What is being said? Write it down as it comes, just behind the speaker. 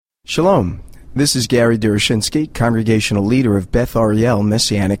Shalom. This is Gary Durashinsky, Congregational Leader of Beth Ariel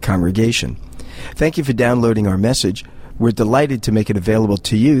Messianic Congregation. Thank you for downloading our message. We're delighted to make it available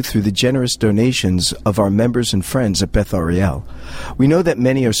to you through the generous donations of our members and friends at Beth Ariel. We know that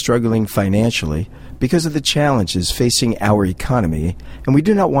many are struggling financially because of the challenges facing our economy, and we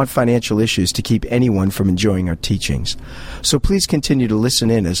do not want financial issues to keep anyone from enjoying our teachings. So please continue to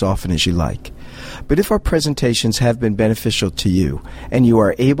listen in as often as you like. But if our presentations have been beneficial to you, and you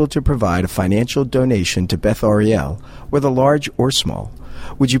are able to provide a financial donation to Beth Ariel, whether large or small,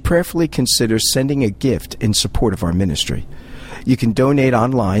 would you prayerfully consider sending a gift in support of our ministry? You can donate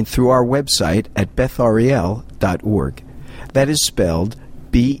online through our website at bethariel.org. That is spelled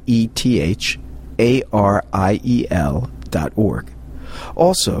BETHARIEL.org.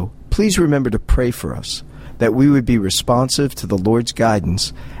 Also, please remember to pray for us, that we would be responsive to the Lord's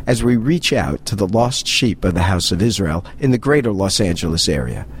guidance as we reach out to the lost sheep of the house of Israel in the greater Los Angeles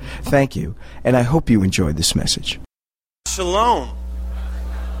area. Thank you, and I hope you enjoyed this message. Shalom.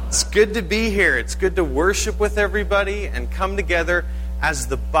 It's good to be here. It's good to worship with everybody and come together as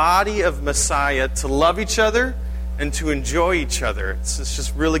the body of Messiah to love each other and to enjoy each other. It's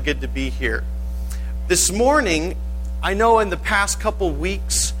just really good to be here. This morning, I know in the past couple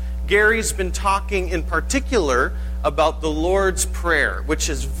weeks, Gary's been talking in particular about the Lord's Prayer, which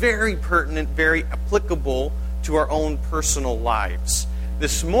is very pertinent, very applicable to our own personal lives.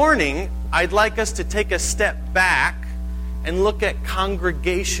 This morning, I'd like us to take a step back and look at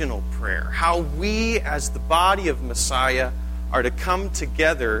congregational prayer, how we as the body of Messiah are to come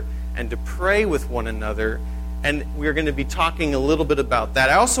together and to pray with one another, and we're going to be talking a little bit about that.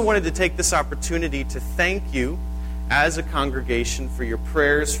 I also wanted to take this opportunity to thank you as a congregation for your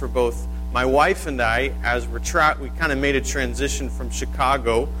prayers for both my wife and I as we kind of made a transition from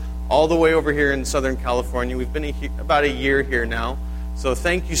Chicago all the way over here in Southern California. We've been about a year here now, so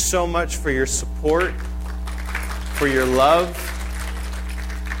thank you so much for your support, for your love,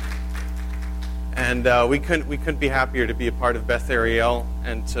 and we couldn't be happier to be a part of Beth Ariel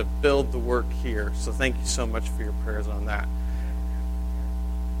and to build the work here. So thank you so much for your prayers on that.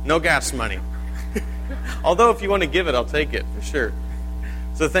 No gas money, although if you want to give it, I'll take it for sure.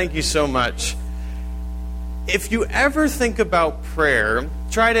 So thank you so much. If you ever think about prayer,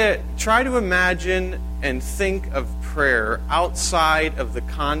 try to imagine and think of prayer outside of the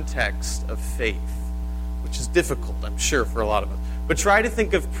context of faith, which is difficult, I'm sure, for a lot of us. But try to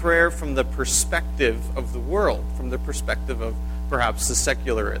think of prayer from the perspective of the world, from the perspective of perhaps the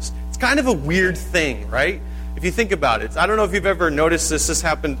secularist. It's kind of a weird thing, right? If you think about it. I don't know if you've ever noticed this. This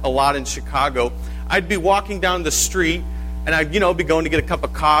happened a lot in Chicago. I'd be walking down the street, and I'd be going to get a cup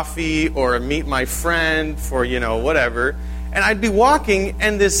of coffee or meet my friend for, whatever. And I'd be walking,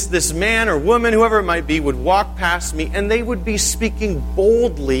 and this man or woman, whoever it might be, would walk past me, and they would be speaking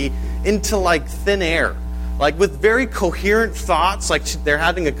boldly into like thin air, like with very coherent thoughts, like they're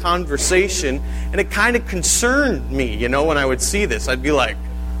having a conversation. And it kind of concerned me, when I would see this. I'd be like,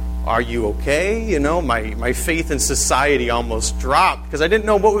 are you okay? My faith in society almost dropped because I didn't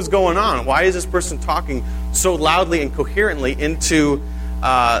know what was going on. Why is this person talking so loudly and coherently into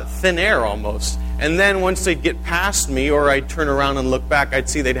thin air almost? And then once they'd get past me, or I'd turn around and look back, I'd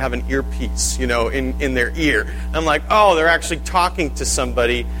see they'd have an earpiece, in their ear. I'm like, oh, they're actually talking to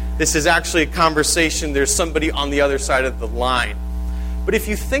somebody. This is actually a conversation. There's somebody on the other side of the line. But if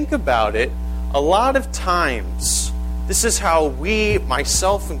you think about it, a lot of times, this is how we,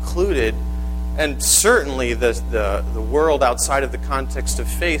 myself included, and certainly the world outside of the context of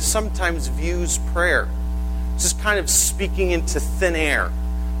faith, sometimes views prayer. Just kind of speaking into thin air.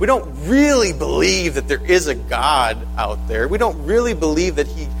 We don't really believe that there is a God out there. We don't really believe that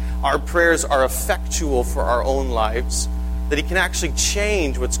our prayers are effectual for our own lives, that He can actually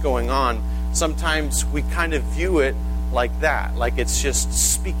change what's going on. Sometimes we kind of view it like that, like it's just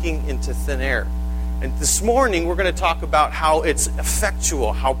speaking into thin air. And this morning, we're going to talk about how it's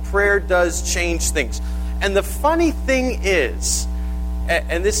effectual, how prayer does change things. And the funny thing is,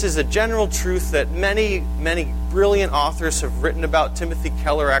 and this is a general truth that many, many brilliant authors have written about. Timothy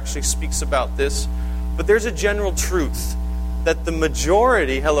Keller actually speaks about this. But there's a general truth that the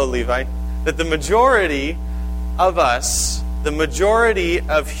majority, hello Levi, that the majority of us, the majority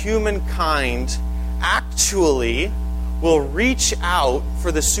of humankind actually will reach out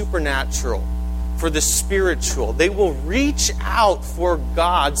for the supernatural, for the spiritual. They will reach out for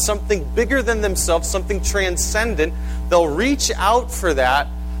God, something bigger than themselves, something transcendent. They'll reach out for that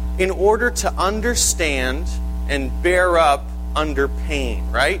in order to understand and bear up under pain,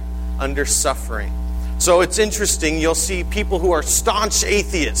 right? Under suffering. So it's interesting, you'll see people who are staunch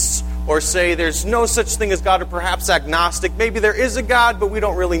atheists or say there's no such thing as God, or perhaps agnostic. Maybe there is a God, but we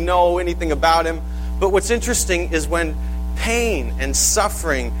don't really know anything about him. But what's interesting is when pain and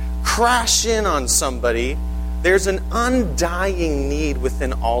suffering crash in on somebody, there's an undying need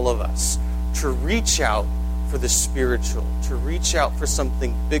within all of us to reach out for the spiritual, to reach out for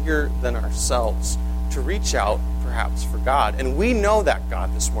something bigger than ourselves, to reach out perhaps for God. And we know that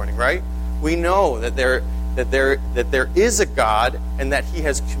God this morning, right? We know that there is a God, and that he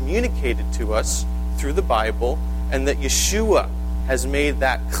has communicated to us through the Bible, and that Yeshua has made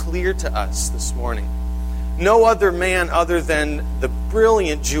that clear to us this morning. No other man other than the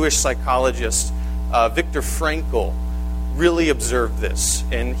brilliant Jewish psychologist Viktor Frankl really observed this.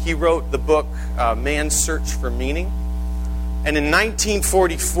 And he wrote the book Man's Search for Meaning. And in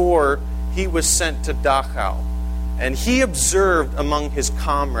 1944, he was sent to Dachau. And he observed among his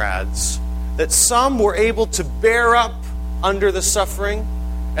comrades that some were able to bear up under the suffering,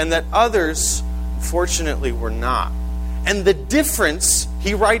 and that others, unfortunately, were not. And the difference,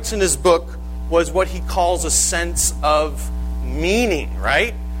 he writes in his book, was what he calls a sense of meaning,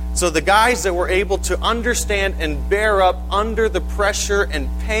 right? So the guys that were able to understand and bear up under the pressure and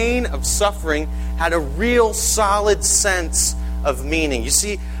pain of suffering had a real solid sense of meaning. You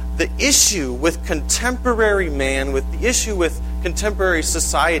see, the issue with contemporary man, with the issue with contemporary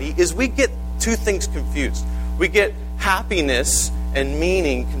society, is we get two things confused. We get happiness and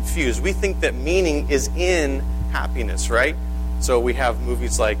meaning confused. We think that meaning is in happiness, right? So we have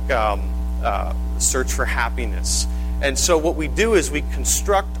movies like Search for Happiness. And so what we do is we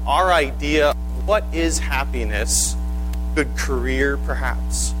construct our idea of what is happiness, good career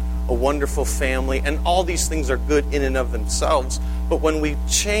perhaps, a wonderful family, and all these things are good in and of themselves. But when we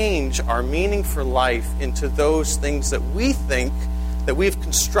change our meaning for life into those things that we think that we've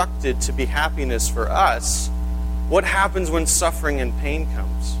constructed to be happiness for us, what happens when suffering and pain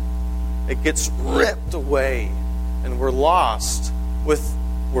comes? It gets ripped away, and we're lost.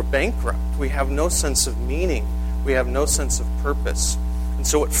 We're bankrupt. We have no sense of meaning. We have no sense of purpose. And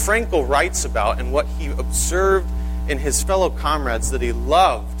so what Frankl writes about, and what he observed in his fellow comrades that he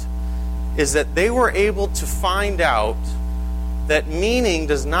loved, is that they were able to find out that meaning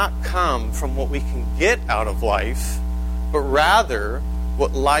does not come from what we can get out of life, but rather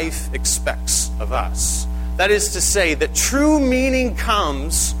what life expects of us. That is to say, that true meaning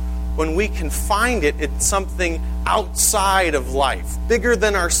comes when we can find it in something outside of life, bigger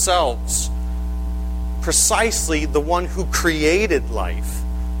than ourselves. Precisely the one who created life,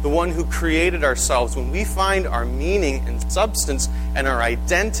 the one who created ourselves. When we find our meaning and substance and our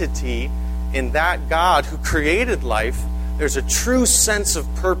identity in that God who created life, there's a true sense of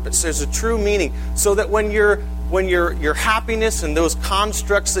purpose. There's a true meaning. So that when your happiness and those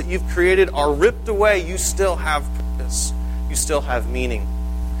constructs that you've created are ripped away, you still have purpose. You still have meaning.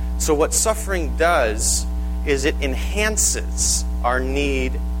 So what suffering does is it enhances our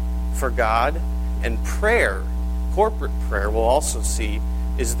need for God. And prayer, corporate prayer, we'll also see,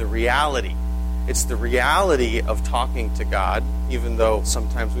 is the reality. It's the reality of talking to God, even though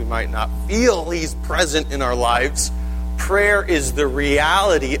sometimes we might not feel He's present in our lives. Prayer is the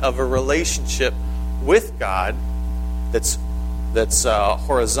reality of a relationship with God that's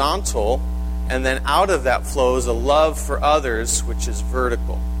horizontal, and then out of that flows a love for others, which is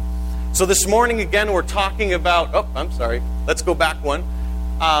vertical. So this morning, again, we're talking about... let's go back one.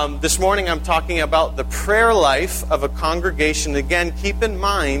 This morning I'm talking about the prayer life of a congregation. Again, keep in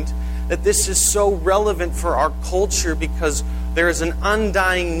mind that this is so relevant for our culture because there is an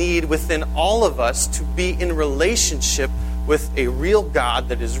undying need within all of us to be in relationship with a real God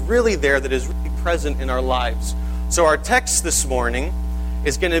that is really there, that is really present in our lives. So our text this morning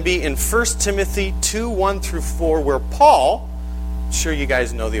is going to be in 1 Timothy 2, 1 through 4, where Paul, I'm sure you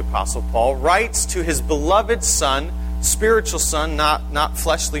guys know the Apostle Paul, writes to his beloved son, spiritual son, not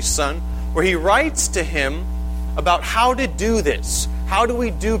fleshly son, where he writes to him about how to do this. How do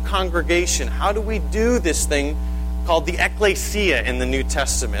we do congregation? How do we do this thing called the ecclesia in the New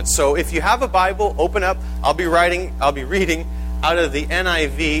Testament? So if you have a Bible, open up. I'll be reading out of the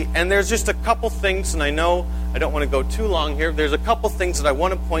NIV, and there's just a couple things, and I know I don't want to go too long here. There's a couple things that I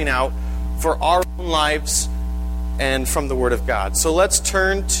want to point out for our own lives and from the Word of God. So let's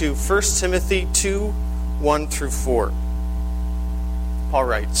turn to 1 Timothy 2, 1 through 4. Paul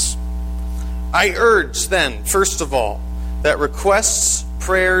writes, I urge then, first of all, that requests,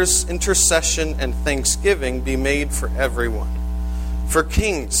 prayers, intercession, and thanksgiving be made for everyone, for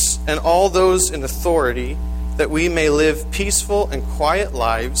kings and all those in authority, that we may live peaceful and quiet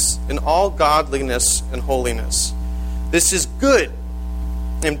lives in all godliness and holiness. This is good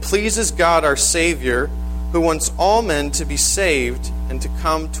and pleases God our Savior, who wants all men to be saved and to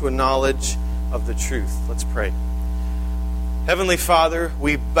come to a knowledge of the truth. Let's pray. Heavenly Father,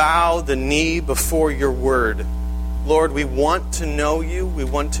 we bow the knee before your word. Lord, we want to know you. We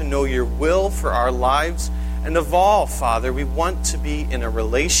want to know your will for our lives. And of all, Father, we want to be in a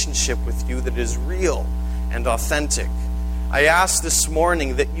relationship with you that is real and authentic. I ask this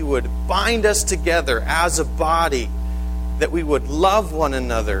morning that you would bind us together as a body, that we would love one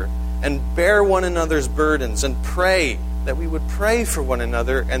another and bear one another's burdens, and pray, that we would pray for one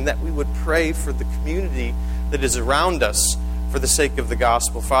another, and that we would pray for the community that is around us for the sake of the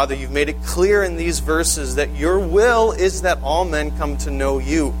gospel. Father, you've made it clear in these verses that your will is that all men come to know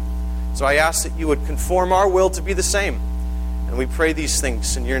you. So I ask that you would conform our will to be the same. And we pray these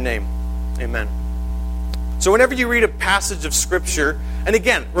things in your name. Amen. So whenever you read a passage of Scripture, and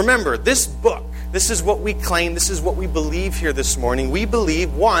again, remember, this book, this is what we claim, this is what we believe here this morning. We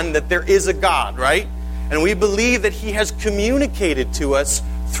believe, one, that there is a God, right? And we believe that He has communicated to us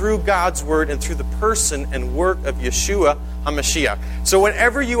through God's Word and through the person and work of Yeshua HaMashiach. So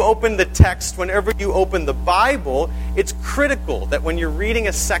whenever you open the text, whenever you open the Bible, it's critical that when you're reading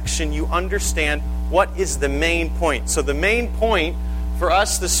a section, you understand what is the main point. So the main point for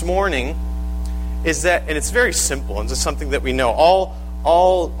us this morning is that, and it's very simple, and it's something that we know,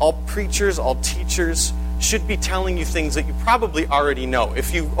 all preachers, all teachers should be telling you things that you probably already know.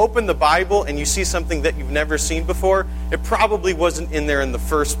 If you open the Bible and you see something that you've never seen before, it probably wasn't in there in the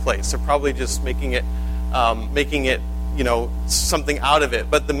first place. They're probably just making it something out of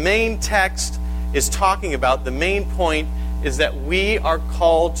it. But the main text is talking about, the main point is that we are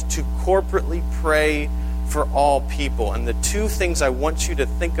called to corporately pray for all people. And the two things I want you to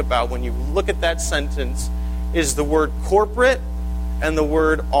think about when you look at that sentence is the word corporate and the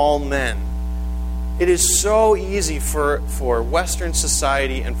word all men. It is so easy for Western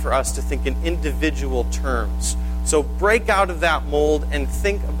society and for us to think in individual terms. So break out of that mold and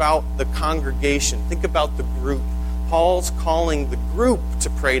think about the congregation. Think about the group. Paul's calling the group to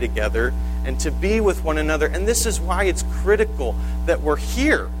pray together and to be with one another. And this is why it's critical that we're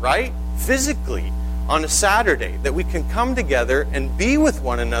here, right? Physically on a Saturday, that we can come together and be with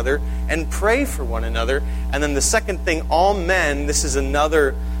one another and pray for one another. And then the second thing, all men, this is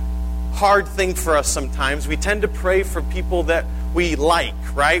another hard thing for us sometimes. We tend to pray for people that we like,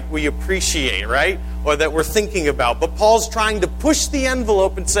 right? We appreciate, right? Or that we're thinking about. But Paul's trying to push the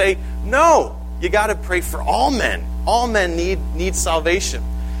envelope and say, no, you got to pray for all men. All men need salvation.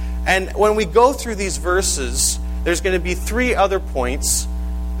 And when we go through these verses, there's going to be three other points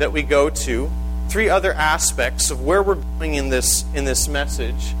that we go to, three other aspects of where we're going in this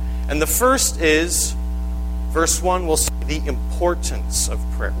message. And the first is, verse 1 will say the importance of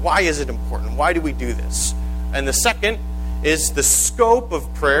prayer. Why is it important? Why do we do this? And the second is the scope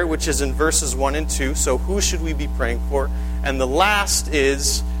of prayer, which is in verses 1 and 2. So who should we be praying for? And the last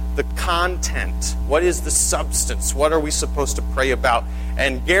is the content. What is the substance? What are we supposed to pray about?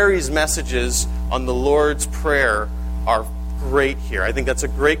 And Gary's messages on the Lord's Prayer are great here. I think that's a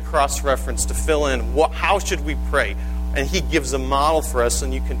great cross-reference to fill in how should we pray. And he gives a model for us,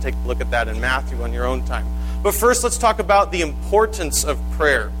 and you can take a look at that in Matthew on your own time. But first, let's talk about the importance of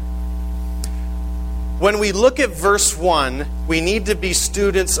prayer. When we look at verse 1, we need to be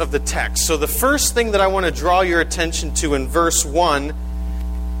students of the text. So the first thing that I want to draw your attention to in verse 1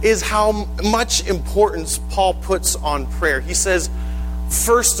 is how much importance Paul puts on prayer. He says,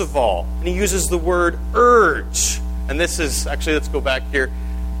 first of all, and he uses the word urge. And this is, actually, let's go back here.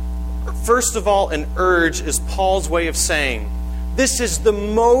 First of all, an urge is Paul's way of saying, this is the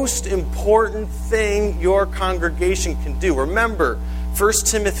most important thing your congregation can do. Remember, 1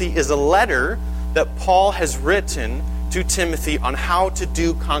 Timothy is a letter that Paul has written to Timothy on how to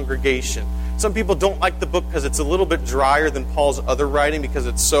do congregation. Some people don't like the book because it's a little bit drier than Paul's other writing because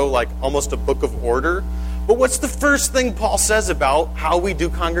it's so like almost a book of order. But what's the first thing Paul says about how we do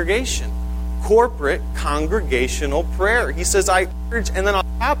congregation? Corporate congregational prayer. He says, I urge, and then on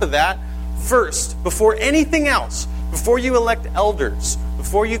top of that, first, before anything else, before you elect elders,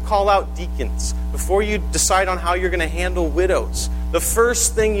 before you call out deacons, before you decide on how you're going to handle widows, the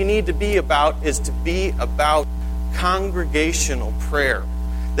first thing you need to be about is to be about congregational prayer.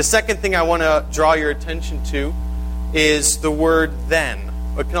 The second thing I want to draw your attention to is the word then.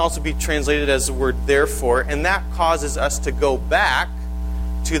 It can also be translated as the word therefore, and that causes us to go back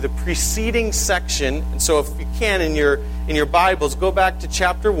to the preceding section. And so if you can, in your Bibles, go back to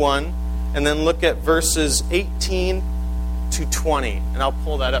chapter 1 and then look at verses 18 to 20. And I'll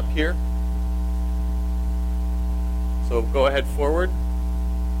pull that up here. So go ahead forward.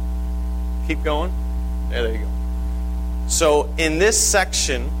 Keep going. There you go. So in this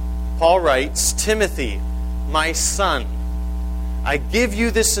section, Paul writes, Timothy, my son, I give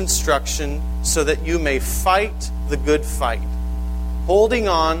you this instruction so that you may fight the good fight, holding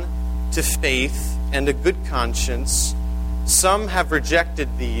on to faith and a good conscience. Some have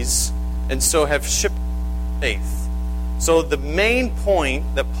rejected these, and so have shipwrecked faith. So the main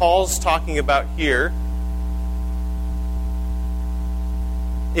point that Paul's talking about here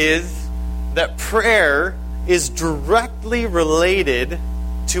is that prayer is directly related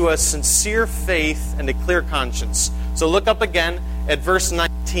to a sincere faith and a clear conscience. So look up again at verse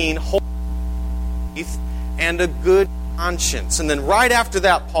 19, hold faith and a good conscience. And then right after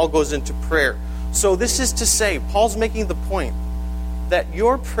that, Paul goes into prayer. So this is to say, Paul's making the point that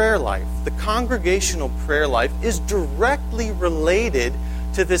your prayer life, the congregational prayer life, is directly related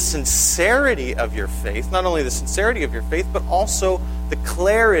to the sincerity of your faith. Not only the sincerity of your faith, but also the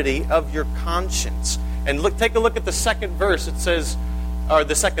clarity of your conscience. And take a look at the second verse. It says, or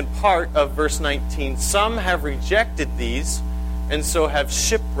the second part of verse 19, some have rejected these, and so have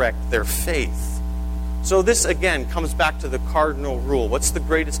shipwrecked their faith. So this, again, comes back to the cardinal rule. What's the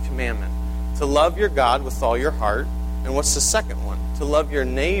greatest commandment? To love your God with all your heart. And what's the second one? To love your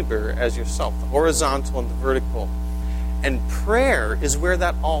neighbor as yourself, the horizontal and the vertical. And prayer is where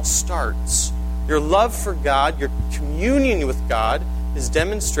that all starts. Your love for God, your communion with God is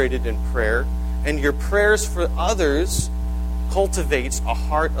demonstrated in prayer, and your prayers for others cultivates a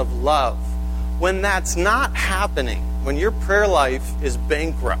heart of love. When that's not happening, when your prayer life is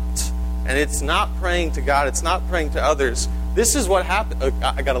bankrupt, and it's not praying to God, it's not praying to others, this is what happens.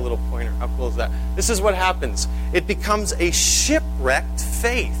 I got a little pointer. How cool is that? This is what happens. It becomes a shipwrecked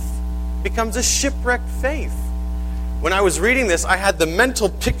faith. It becomes a shipwrecked faith. When I was reading this, I had the mental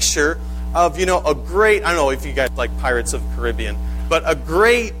picture of, a great, I don't know if you guys like Pirates of the Caribbean, but a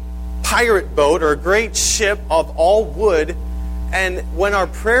great pirate boat or a great ship of all wood. And when our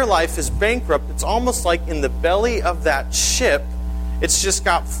prayer life is bankrupt, it's almost like in the belly of that ship, it's just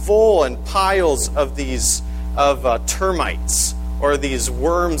got full and piles of these termites or these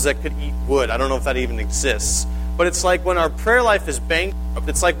worms that could eat wood. I don't know if that even exists. But it's like when our prayer life is bankrupt,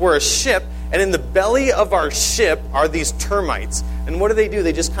 it's like we're a ship, and in the belly of our ship are these termites. And what do?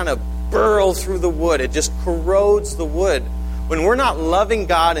 They just kind of burrow through the wood. It just corrodes the wood. When we're not loving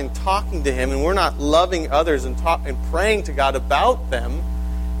God and talking to Him, and we're not loving others and praying to God about them,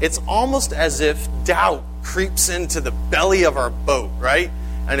 it's almost as if doubt creeps into the belly of our boat, right?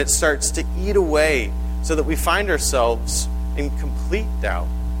 And it starts to eat away, so that we find ourselves in complete doubt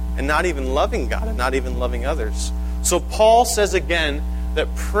and not even loving God and not even loving others. So Paul says again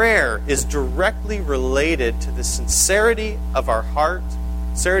that prayer is directly related to the sincerity of our heart,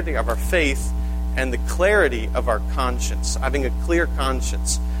 sincerity of our faith, and the clarity of our conscience, having a clear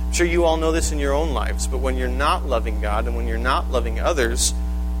conscience. I'm sure you all know this in your own lives, but when you're not loving God and when you're not loving others,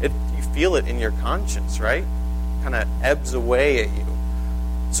 you feel it in your conscience, right? It kind of ebbs away at you.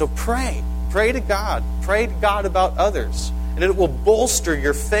 So pray. Pray to God. Pray to God about others. And it will bolster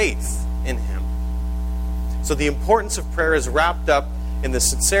your faith in Him. So the importance of prayer is wrapped up in the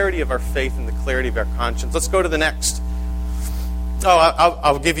sincerity of our faith and the clarity of our conscience. Let's go to the next.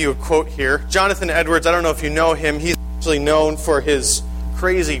 I'll give you a quote here. Jonathan Edwards, I don't know if you know him. He's actually known for his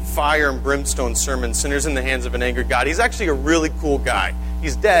crazy fire and brimstone sermon, Sinners in the Hands of an Angry God. He's actually a really cool guy.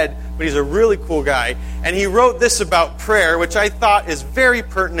 He's dead, but he's a really cool guy. And he wrote this about prayer, which I thought is very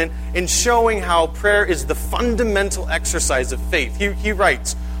pertinent in showing how prayer is the fundamental exercise of faith. He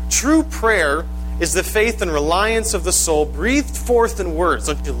writes, true prayer is the faith and reliance of the soul breathed forth in words.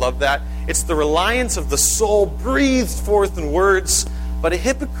 Don't you love that? It's the reliance of the soul breathed forth in words. But a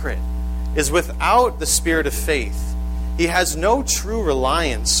hypocrite is without the spirit of faith. He has no true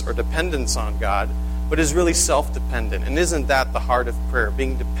reliance or dependence on God, but is really self-dependent. And isn't that the heart of prayer?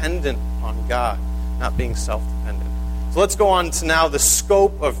 Being dependent on God, not being self-dependent. So let's go on to now the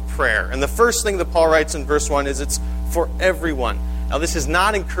scope of prayer. And the first thing that Paul writes in verse 1 is it's for everyone. Now this is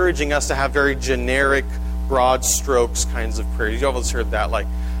not encouraging us to have very generic, broad strokes kinds of prayers. You've always heard that, like,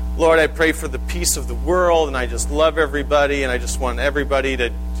 Lord, I pray for the peace of the world, and I just love everybody, and I just want everybody to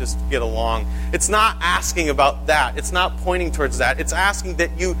just get along. It's not asking about that. It's not pointing towards that. It's asking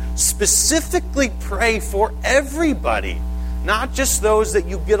that you specifically pray for everybody, not just those that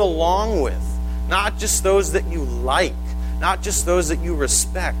you get along with, not just those that you like, not just those that you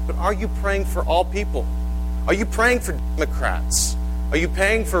respect, but are you praying for all people? Are you praying for Democrats? Are you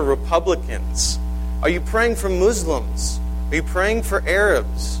praying for Republicans? Are you praying for Muslims? Are you praying for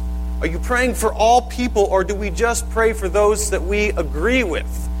Arabs? Are you praying for all people, or do we just pray for those that we agree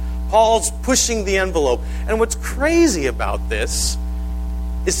with? Paul's pushing the envelope. And what's crazy about this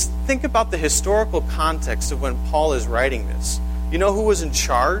is think about the historical context of when Paul is writing this. You know who was in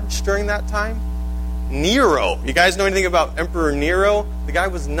charge during that time? Nero. You guys know anything about Emperor Nero? The guy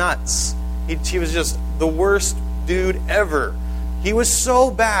was nuts. He was just the worst dude ever. He was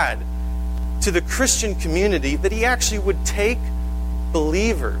so bad to the Christian community that he actually would take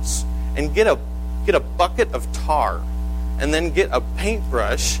believers and get a bucket of tar and then get a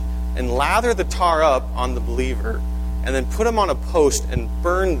paintbrush and lather the tar up on the believer and then put them on a post and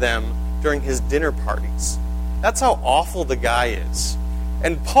burn them during his dinner parties. That's how awful the guy is.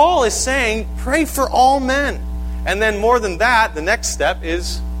 And Paul is saying, pray for all men. And then more than that, the next step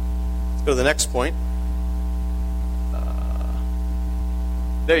is, let's go to the next point.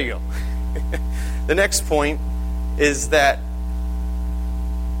 There you go. The next point is that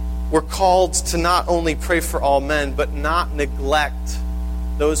we're called to not only pray for all men, but not neglect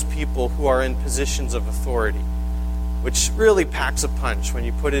those people who are in positions of authority, which really packs a punch when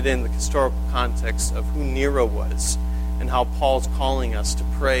you put it in the historical context of who Nero was and how Paul's calling us to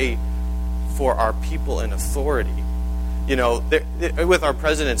pray for our people in authority. You know, with our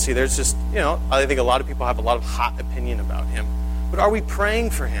presidency, there's just, I think a lot of people have a lot of hot opinion about him. But are we praying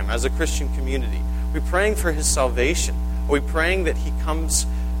for him as a Christian community? Are we praying for his salvation? Are we praying that he comes,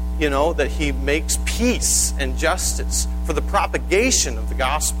 that he makes peace and justice for the propagation of the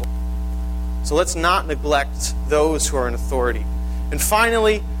gospel? So let's not neglect those who are in authority. And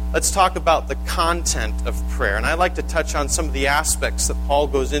finally, let's talk about the content of prayer. And I'd like to touch on some of the aspects that Paul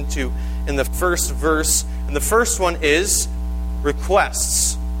goes into in the first verse. And the first one is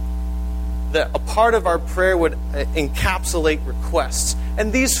requests. That a part of our prayer would encapsulate requests.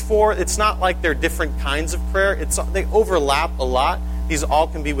 And these four, it's not like they're different kinds of prayer. They overlap a lot. These all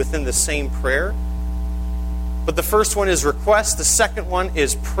can be within the same prayer. But the first one is requests. The second one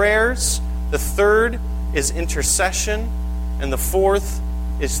is prayers. The third is intercession. And the fourth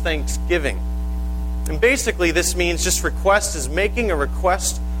is thanksgiving. And basically this means just request is making a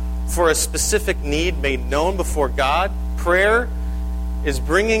request for a specific need made known before God. Prayer is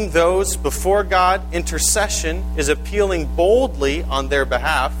bringing those before God. Intercession is appealing boldly on their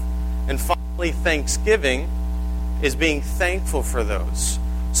behalf. And finally, thanksgiving is being thankful for those.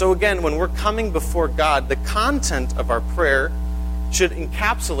 So again, when we're coming before God, the content of our prayer should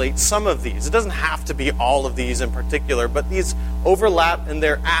encapsulate some of these. It doesn't have to be all of these in particular, but these overlap in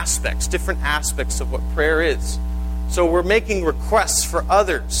their aspects, different aspects of what prayer is. So we're making requests for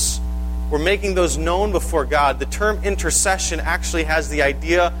others. We're making those known before God. The term intercession actually has the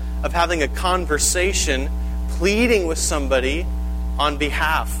idea of having a conversation, pleading with somebody on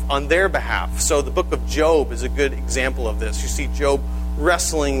their behalf. So the book of Job is a good example of this. You see Job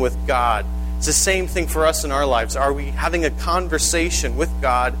wrestling with God. It's the same thing for us in our lives. Are we having a conversation with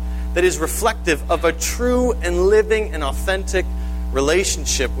God that is reflective of a true and living and authentic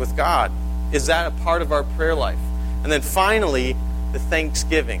relationship with God? Is that a part of our prayer life? And then finally, the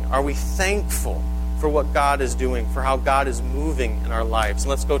thanksgiving. Are we thankful for what God is doing, for how God is moving in our lives? And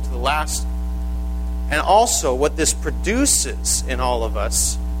let's go to the last. And also, what this produces in all of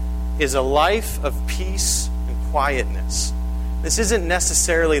us is a life of peace and quietness. This isn't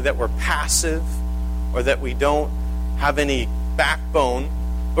necessarily that we're passive or that we don't have any backbone,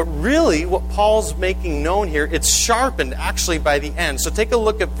 but really what Paul's making known here, it's sharpened actually by the end. So take a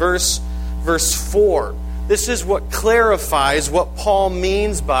look at verse 4. This is what clarifies what Paul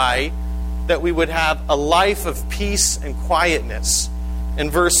means by that we would have a life of peace and quietness.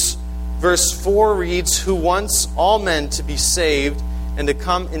 And verse 4 reads, who wants all men to be saved and to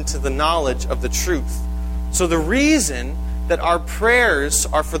come into the knowledge of the truth. So the reason that our prayers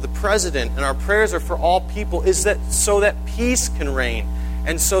are for the president and our prayers are for all people is that so that peace can reign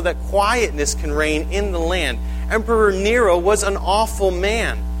and so that quietness can reign in the land. Emperor Nero was an awful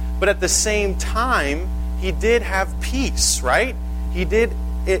man, but at the same time, he did have peace, right? He did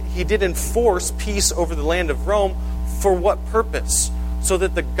enforce peace over the land of Rome. For what purpose? So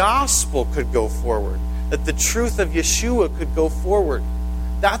that the gospel could go forward, that the truth of Yeshua could go forward.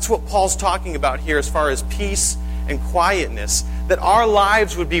 That's what Paul's talking about here as far as peace and quietness, that our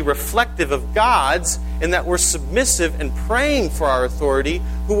lives would be reflective of God's in that we're submissive and praying for our authority,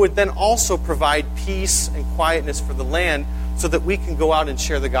 who would then also provide peace and quietness for the land so that we can go out and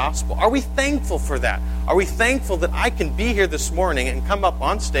share the gospel. Are we thankful for that? Are we thankful that I can be here this morning and come up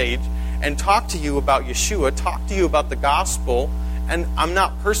on stage and talk to you about Yeshua, talk to you about the gospel, and I'm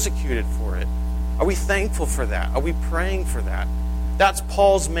not persecuted for it? Are we thankful for that? Are we praying for that? That's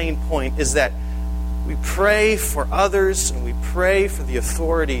Paul's main point, is that we pray for others and we pray for the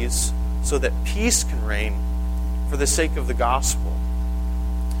authorities so that peace can reign for the sake of the gospel.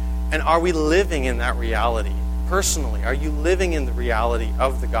 And are we living in that reality? Personally, are you living in the reality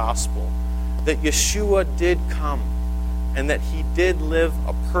of the gospel? That Yeshua did come and that he did live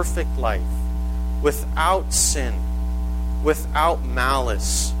a perfect life without sin, without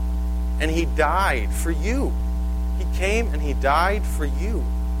malice. And he died for you. He came and he died for you.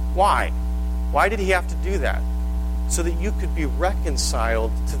 Why? Why did he have to do that? So that you could be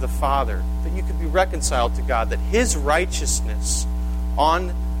reconciled to the Father, that you could be reconciled to God, that his righteousness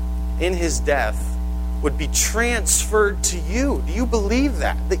in his death would be transferred to you. Do you believe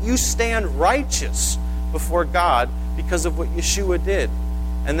that? That you stand righteous before God because of what Yeshua did.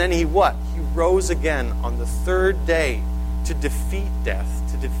 And then he what? He rose again on the third day to defeat death,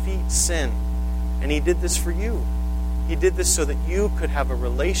 to defeat sin. And he did this for you. He did this so that you could have a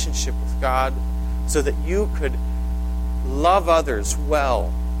relationship with God, so that you could love others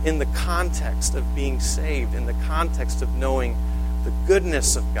well in the context of being saved, in the context of knowing the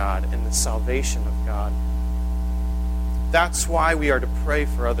goodness of God and the salvation of God. That's why we are to pray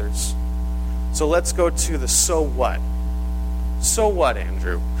for others. So let's go to the so what. So what,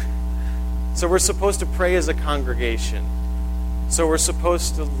 Andrew? So we're supposed to pray as a congregation. So we're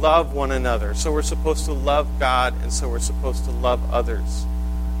supposed to love one another. So we're supposed to love God, and so we're supposed to love others.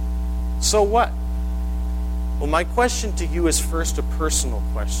 So what? Well, my question to you is first a personal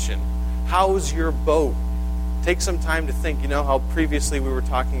question. How's your boat? Take some time to think. You know how previously we were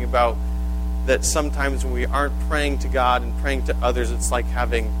talking about that sometimes when we aren't praying to God and praying to others, it's like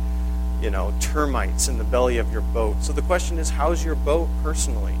having, termites in the belly of your boat. So the question is, how's your boat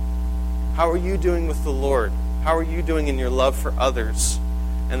personally? How are you doing with the Lord? How are you doing in your love for others?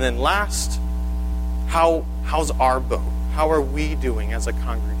 And then last, how's our boat? How are we doing as a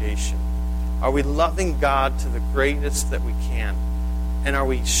congregation? Are we loving God to the greatest that we can? And are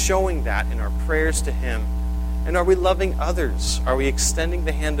we showing that in our prayers to him? And are we loving others? Are we extending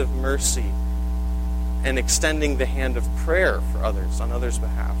the hand of mercy and extending the hand of prayer for others on others'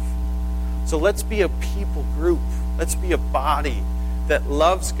 behalf? So let's be a people group. Let's be a body that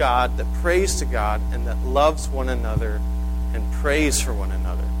loves God, that prays to God, and that loves one another and prays for one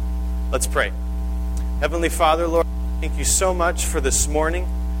another. Let's pray. Heavenly Father, Lord, thank you so much for this morning.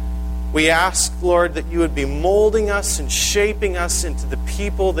 We ask, Lord, that you would be molding us and shaping us into the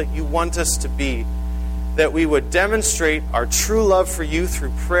people that you want us to be, that we would demonstrate our true love for you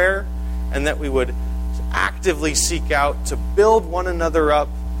through prayer, and that we would actively seek out to build one another up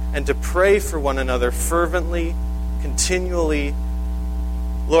and to pray for one another fervently, continually.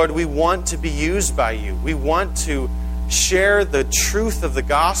 Lord, we want to be used by you. We want to share the truth of the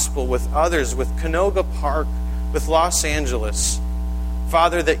gospel with others, with Canoga Park, with Los Angeles.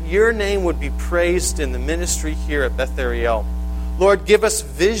 Father, that your name would be praised in the ministry here at Beth Ariel. Lord, give us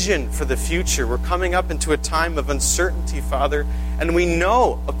vision for the future. We're coming up into a time of uncertainty, Father, and we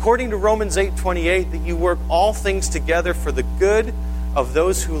know, according to Romans 8:28, that you work all things together for the good of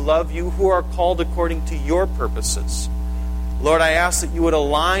those who love you, who are called according to your purposes. Lord, I ask that you would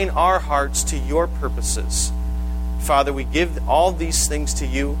align our hearts to your purposes. Father, we give all these things to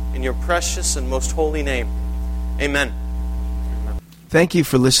you in your precious and most holy name. Amen. Thank you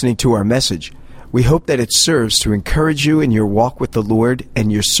for listening to our message. We hope that it serves to encourage you in your walk with the Lord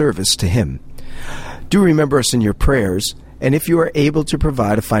and your service to him. Do remember us in your prayers, and if you are able to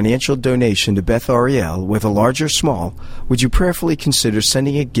provide a financial donation to Beth Ariel, whether large or small, would you prayerfully consider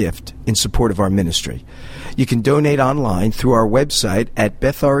sending a gift in support of our ministry? You can donate online through our website at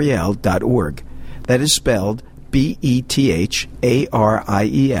bethariel.org. That is spelled BETHARIEL.org.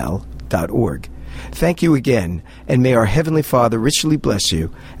 Thank you again, and may our Heavenly Father richly bless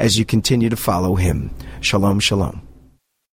you as you continue to follow him. Shalom, shalom.